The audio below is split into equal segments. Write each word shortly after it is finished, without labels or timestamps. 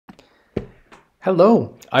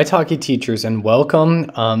Hello, italki teachers, and welcome.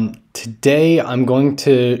 Today I'm going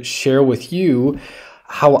to share with you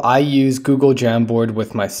how I use Google Jamboard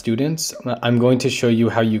with my students. I'm going to show you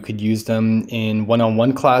how you could use them in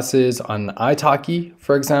one-on-one classes on italki,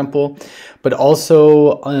 for example, but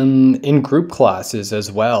also in group classes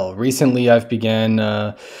as well. Recently, I've began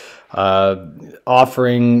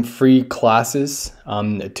offering free classes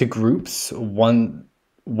to groups,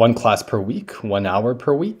 one class per week, 1 hour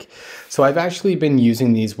per week. So I've actually been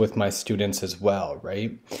using these with my students as well,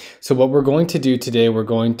 right? So what we're going to do today, we're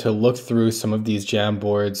going to look through some of these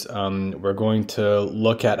Jamboards. We're going to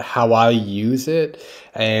look at how I use it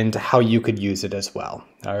and how you could use it as well,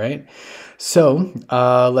 all right? So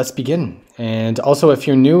let's begin. And also, if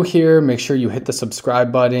you're new here, make sure you hit the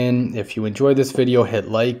subscribe button. If you enjoy this video, hit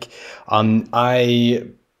like. I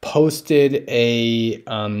posted a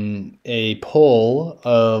poll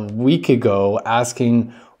a week ago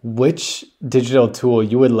asking which digital tool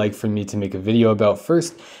you would like for me to make a video about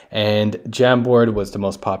first, and Jamboard was the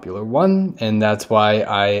most popular one, and that's why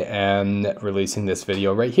I am releasing this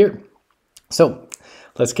video right here. So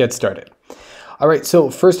let's get started. All right, so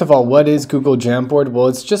first of all, what is Google Jamboard? Well,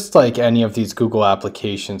 it's just like any of these Google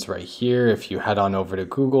applications right here. If you head on over to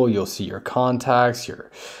Google, you'll see your contacts, your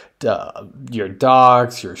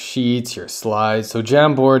docs, your sheets, your slides. So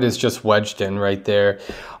Jamboard is just wedged in right there.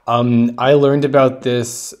 I learned about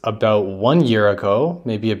this about 1 year ago,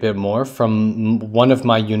 maybe a bit more, from one of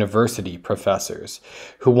my university professors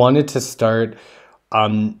who wanted to start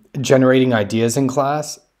generating ideas in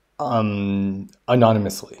class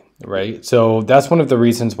anonymously, right? So that's one of the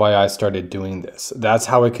reasons why I started doing this. That's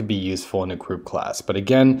how it could be useful in a group class. But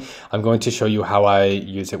again, I'm going to show you how I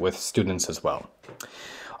use it with students as well.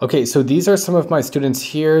 Okay, so these are some of my students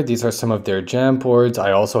here. These are some of their Jamboards.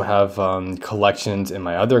 I also have collections in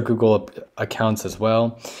my other Google accounts as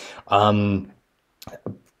well.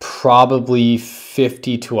 Probably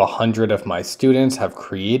 50 to 100 of my students have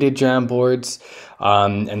created Jamboards,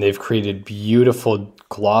 and they've created beautiful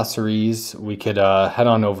glossaries. We could head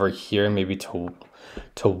on over here maybe to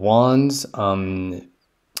Juan's,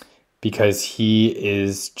 because he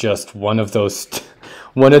is just one of those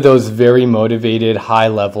very motivated,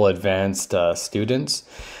 high-level, advanced students.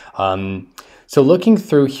 So looking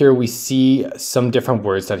through here, we see some different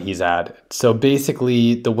words that he's added. So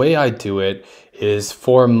basically, the way I do it is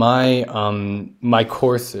for my my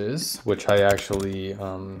courses, which I actually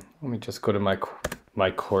let me just go to my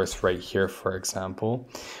course right here, for example.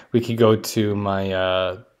 We could go to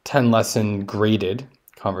my 10-lesson graded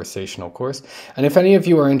conversational course. And if any of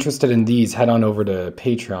you are interested in these, head on over to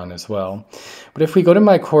Patreon as well. But if we go to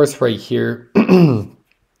my course right here,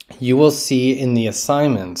 you will see in the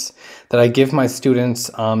assignments that I give my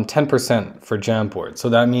students 10% for Jamboard. So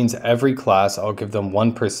that means every class I'll give them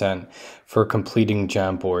 1% for completing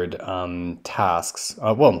Jamboard tasks.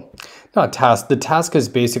 Well, not tasks. The task is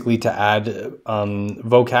basically to add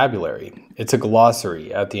vocabulary. It's a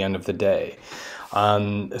glossary at the end of the day.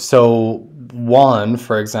 So Juan,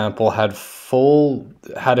 for example,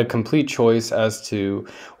 had a complete choice as to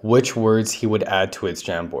which words he would add to its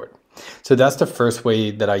Jamboard. So that's the first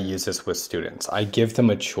way that I use this with students. I give them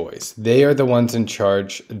a choice. They are the ones in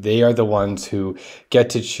charge. They are the ones who get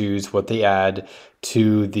to choose what they add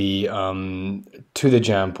to the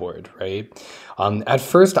Jamboard, right? At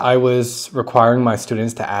first, I was requiring my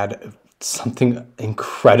students to add something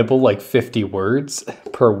incredible like 50 words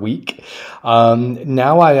per week.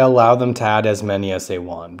 Now I allow them to add as many as they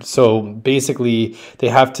want. So basically, they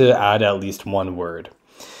have to add at least one word.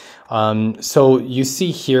 So you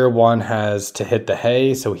see here, one has to hit the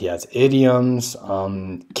hay, so he has idioms,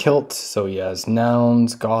 kilt, so he has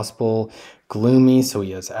nouns, gospel, gloomy, so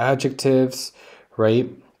he has adjectives, right?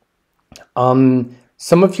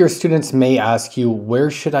 Some of your students may ask you, where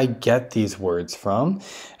should I get these words from?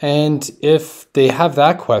 And if they have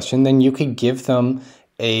that question, then you could give them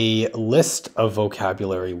a list of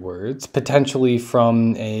vocabulary words, potentially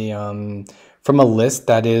from a list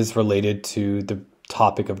that is related to the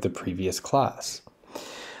topic of the previous class.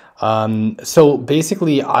 So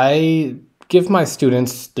basically, I give my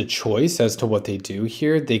students the choice as to what they do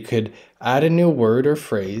here. They could add a new word or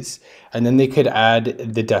phrase, and then they could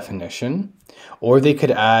add the definition, or they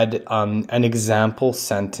could add an example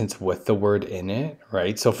sentence with the word in it,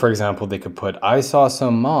 right? So for example, they could put, I saw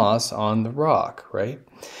some moss on the rock, right?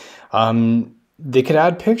 They could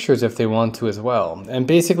add pictures if they want to as well. And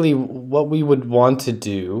basically what we would want to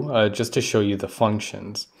do, just to show you the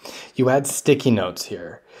functions, you add sticky notes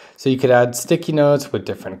here. So you could add sticky notes with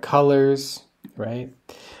different colors, right?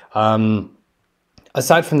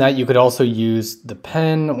 Aside from that, you could also use the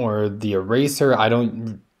pen or the eraser. I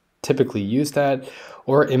don't typically use that,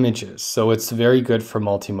 or images. So it's very good for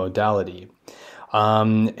multimodality.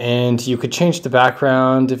 And you could change the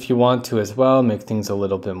background if you want to as well, make things a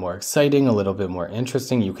little bit more exciting, a little bit more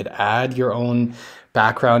interesting. You could add your own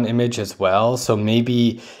background image as well. So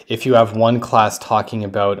maybe if you have one class talking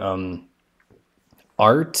about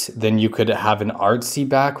art, then you could have an artsy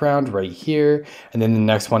background right here. And then the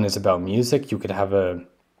next one is about music. You could have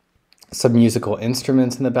some musical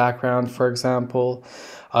instruments in the background, for example.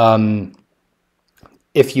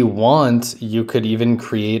 If you want, you could even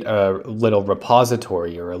create a little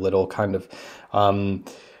repository or a little kind of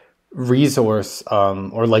resource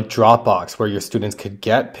or like Dropbox where your students could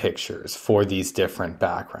get pictures for these different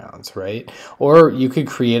backgrounds, right? Or you could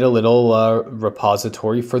create a little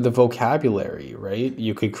repository for the vocabulary, right?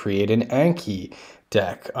 You could create an Anki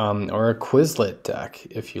deck or a Quizlet deck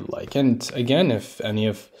if you like. And again,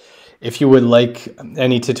 if you would like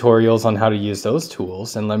any tutorials on how to use those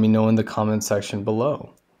tools, then let me know in the comment section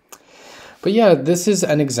below. But yeah, this is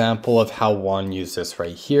an example of how Juan used this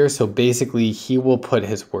right here. So basically, he will put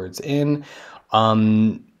his words in.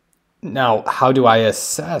 Now, how do I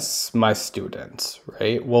assess my students,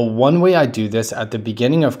 right? Well, one way I do this at the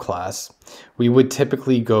beginning of class, we would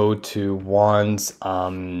typically go to Juan's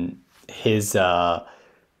his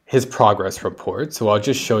progress report. So I'll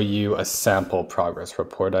just show you a sample progress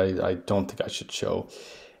report. I don't think I should show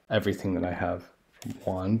everything that I have from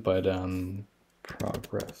Juan, but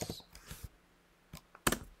progress.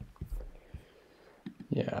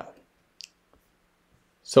 Yeah.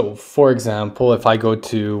 So for example, if I go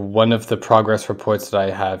to one of the progress reports that I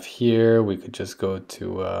have here, we could just go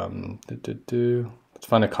to, let's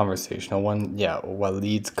find a conversational one. Yeah,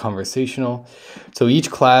 Walid's conversational. So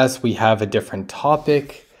each class, we have a different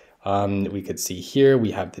topic. We could see here,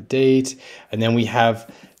 we have the date, and then we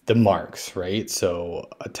have the marks, right? So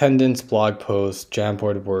attendance, blog post,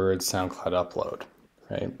 Jamboard words, SoundCloud upload,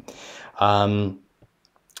 right?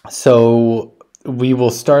 So we will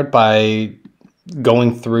start by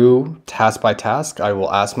going through task by task. I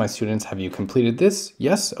will ask my students, have you completed this?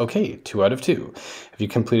 Yes. Okay. 2 out of 2. Have you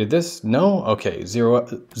completed this? No. Okay. 0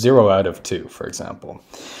 out of 2, for example.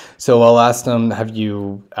 So I'll ask them, have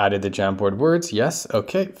you added the Jamboard words? Yes.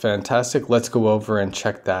 Okay. Fantastic. Let's go over and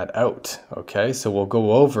check that out. Okay. So we'll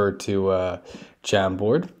go over to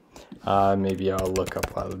Jamboard. Maybe I'll look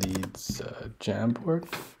up Walid's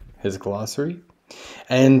Jamboard, his glossary.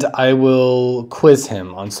 And I will quiz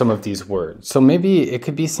him on some of these words. So maybe it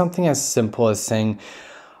could be something as simple as saying,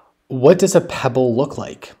 what does a pebble look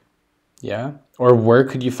like? Yeah. Or where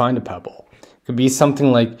could you find a pebble? It could be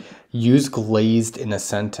something like use glazed in a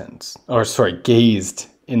sentence. Or sorry, gazed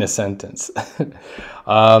in a sentence.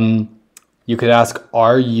 You could ask,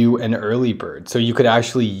 are you an early bird? So you could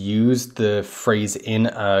actually use the phrase in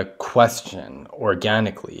a question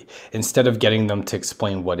organically instead of getting them to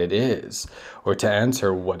explain what it is or to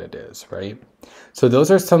answer what it is, right? So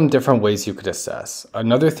those are some different ways you could assess.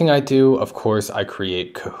 Another thing I do, of course, I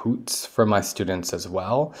create Kahoots for my students as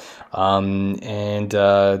well.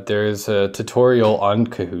 There's a tutorial on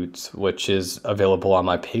Kahoots, which is available on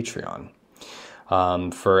my Patreon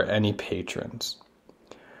for any patrons.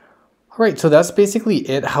 All right, so that's basically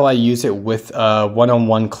it, how I use it with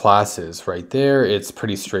one-on-one classes right there. It's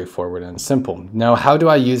pretty straightforward and simple. Now, how do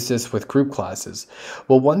I use this with group classes?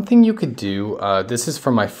 Well, one thing you could do, this is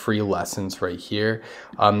for my free lessons right here.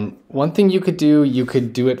 One thing you could do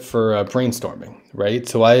it for brainstorming, right?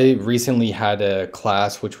 So I recently had a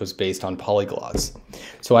class which was based on polyglots.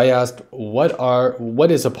 So I asked,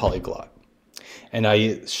 what is a polyglot? And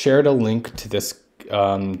I shared a link to this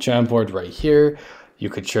Jamboard right here. You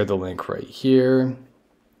could share the link right here,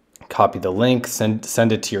 copy the link,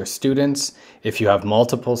 send it to your students if you have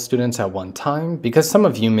multiple students at one time, because some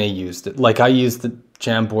of you may use it. Like I use the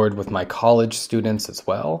Jamboard with my college students as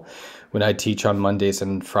well when I teach on Mondays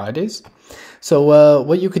and Fridays. So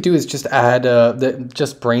what you could do is just add,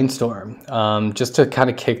 just brainstorm, just to kind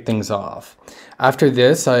of kick things off. After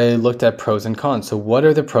this, I looked at pros and cons. So what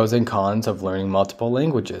are the pros and cons of learning multiple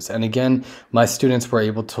languages? And again, my students were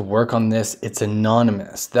able to work on this. It's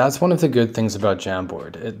anonymous. That's one of the good things about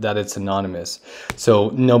Jamboard, that it's anonymous. So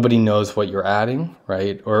nobody knows what you're adding,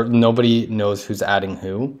 right? Or nobody knows who's adding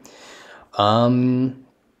who. And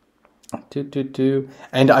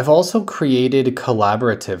I've also created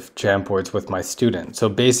collaborative Jamboards with my students. So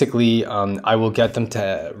basically, I will get them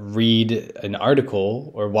to read an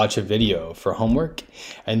article or watch a video for homework,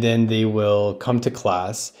 and then they will come to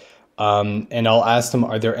class, and I'll ask them,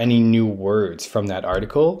 are there any new words from that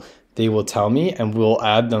article? They will tell me, and we'll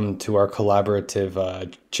add them to our collaborative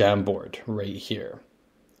Jamboard right here.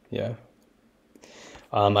 Yeah.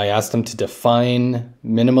 I asked them to define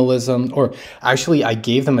minimalism, or actually I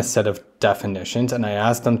gave them a set of definitions and I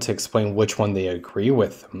asked them to explain which one they agree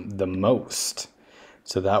with the most.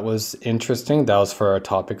 So that was interesting. That was for our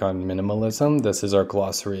topic on minimalism. This is our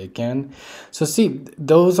glossary again. So see,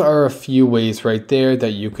 those are a few ways right there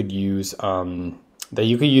that you could use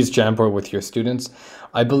Jamboard with your students.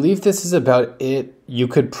 I believe this is about it. You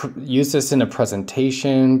could use this in a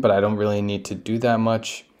presentation, but I don't really need to do that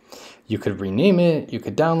much. You could rename it, you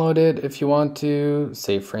could download it if you want to,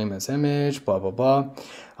 save frame as image, blah, blah, blah.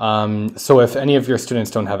 So if any of your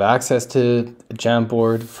students don't have access to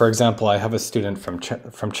Jamboard, for example, I have a student from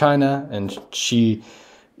China, and she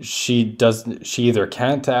either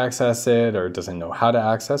can't access it or doesn't know how to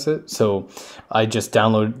access it. So I just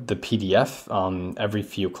download the PDF every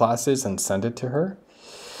few classes and send it to her.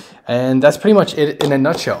 And that's pretty much it in a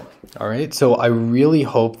nutshell. All right. So I really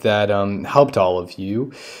hope that helped all of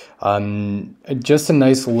you. Just a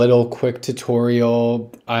nice little quick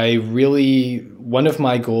tutorial. One of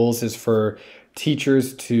my goals is for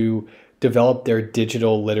teachers to develop their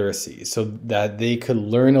digital literacy so that they could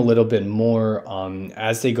learn a little bit more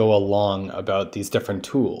as they go along about these different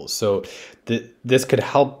tools. So this could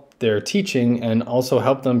help their teaching and also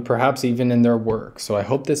help them perhaps even in their work. So I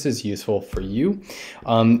hope this is useful for you.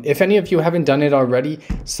 If any of you haven't done it already,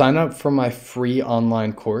 sign up for my free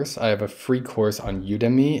online course. I have a free course on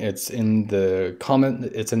Udemy. It's in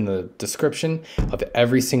the description of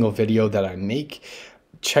every single video that I make.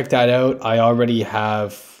 Check that out. I already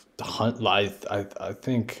have I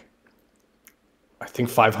think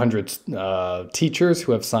 500 teachers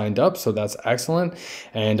who have signed up, so that's excellent.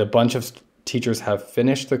 And a bunch of teachers have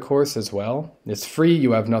finished the course as well. It's free,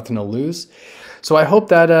 you have nothing to lose. So I hope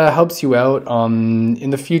that helps you out. In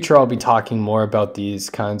the future, I'll be talking more about these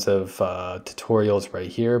kinds of tutorials right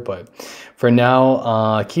here. But for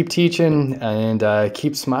now, keep teaching and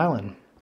keep smiling.